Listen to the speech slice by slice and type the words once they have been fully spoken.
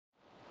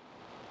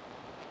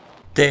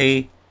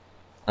Today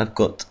I've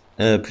got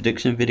a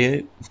prediction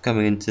video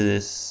coming into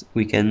this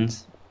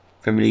weekend's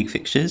Premier League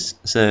fixtures.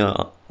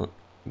 So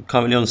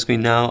currently on the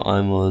screen now,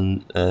 I'm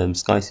on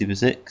Sky Super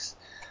 6.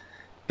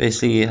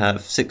 Basically you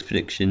have 6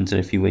 predictions, and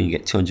if you win you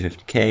get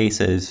 250k.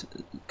 So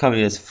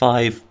there's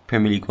 5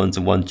 Premier League ones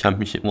and 1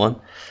 Championship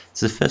one.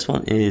 So the first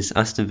one is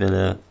Aston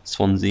Villa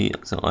Swansea,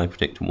 so I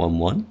predict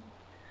 1-1.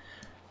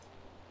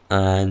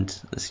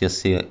 And let's just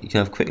see it. You can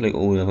have a quick look at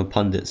all the other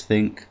pundits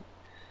think.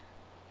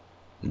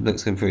 It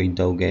looks like a pretty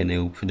dull game, they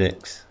all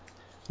predict.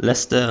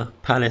 Leicester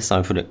Palace,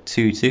 I predict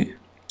 2-2.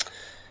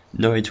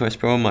 Norwich West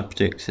Brom, I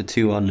predict a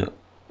 2-1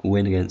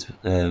 win against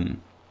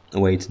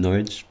away to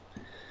Norwich.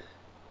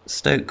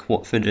 Stoke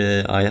Watford,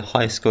 a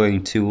high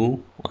scoring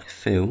 2-all, I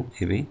feel,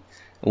 maybe.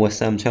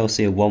 West Ham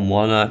Chelsea a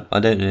 1-1. I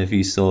don't know if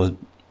you saw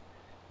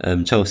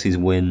Chelsea's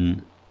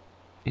win.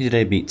 Who did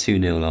they beat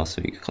 2-0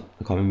 last week? I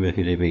can't remember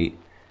who they beat.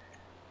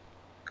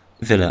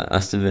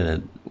 Aston Villa.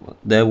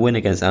 Their win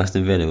against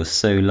Aston Villa was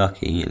so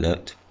lucky, it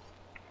looked.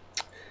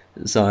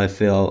 So I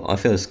feel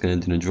it's going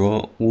to do a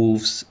draw.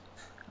 Wolves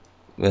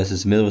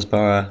versus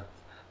Middlesbrough.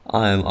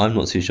 I'm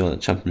not too sure on the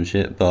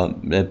Championship,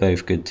 but they're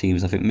both good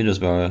teams. I think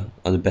Middlesbrough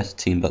are the better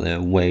team, but they're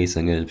away, so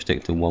I'm going to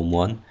predict a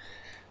 1-1.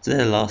 So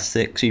they're the last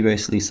 6. You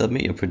basically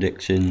submit your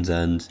predictions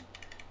and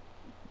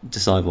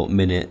decide what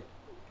minute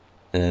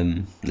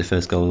the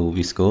first goal will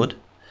be scored.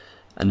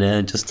 And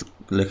then just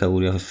look at all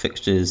the other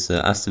fixtures.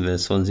 Aston Villa,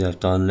 Swansea I've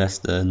done,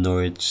 Leicester,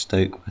 Norwich,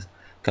 Stoke.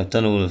 I've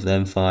done all of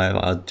them 5.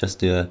 I'll just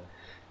do a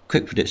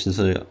quick predictions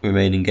for the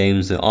remaining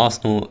games. So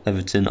Arsenal,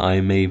 Everton, I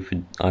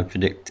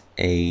predict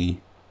a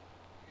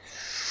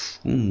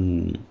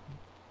 2-1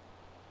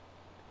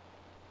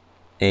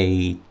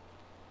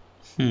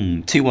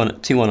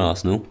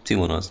 Arsenal.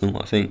 2-1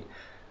 Arsenal. I think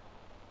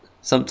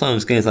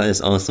sometimes games like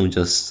this, Arsenal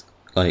just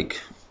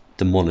like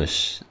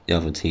demolish the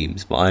other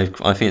teams, but I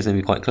think it's going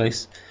to be quite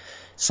close.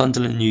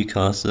 Sunderland,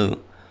 Newcastle.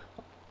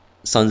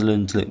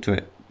 Sunderland looked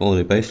they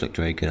both looked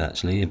very good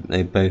actually.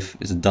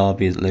 It's a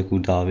derby, it's a local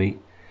derby,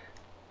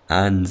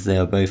 and they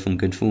are both on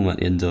good form at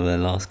the end of their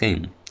last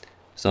game.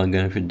 So I'm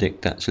going to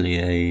predict I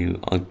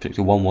predict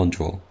a 1-1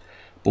 draw.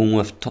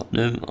 Bournemouth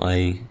Tottenham,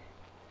 I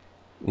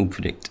will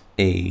predict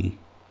a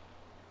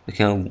look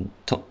how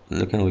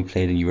we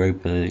played in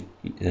Europa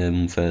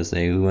on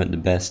Thursday. We weren't the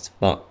best,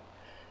 but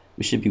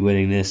we should be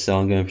winning this, so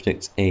I'm going to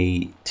predict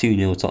a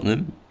 2-0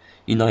 Tottenham.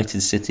 United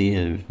City,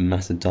 a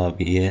massive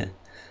derby here.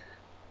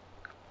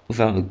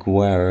 Without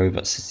Aguero,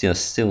 but City are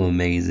still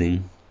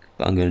amazing.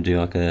 But I'm going to do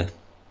like a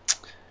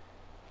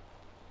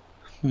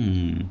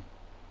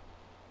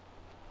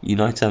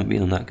United haven't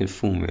been on that good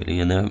form really,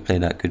 and they haven't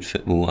played that good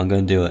football. I'm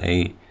going to do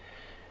a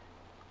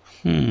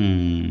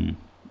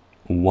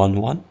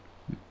 1-1,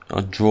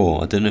 a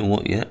draw. I don't know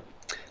what yet.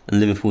 And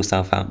Liverpool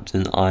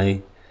Southampton,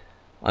 I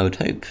would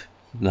hope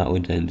that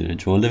would end in a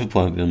draw.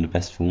 Liverpool haven't been on the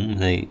best form.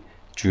 They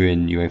drew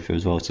in Europa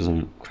as well to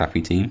some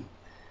crappy team.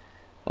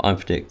 But I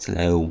predict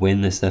they'll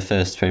win. This is their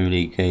first Premier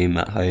League game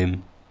at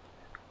home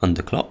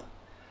under Klopp.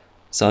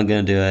 So I'm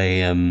going to do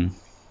a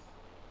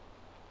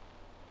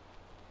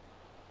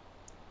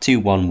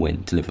 2-1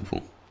 win to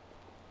Liverpool.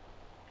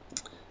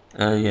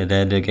 Yeah,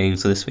 they're the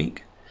games for this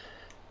week.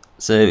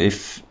 So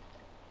if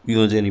you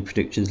want to do any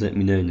predictions, let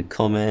me know in the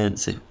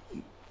comments.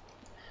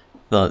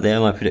 But they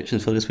are my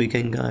predictions for this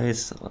weekend,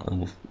 guys.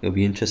 It'll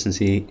be interesting to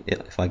see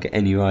if I get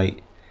any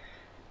right.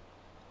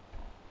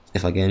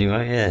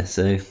 Yeah.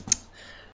 So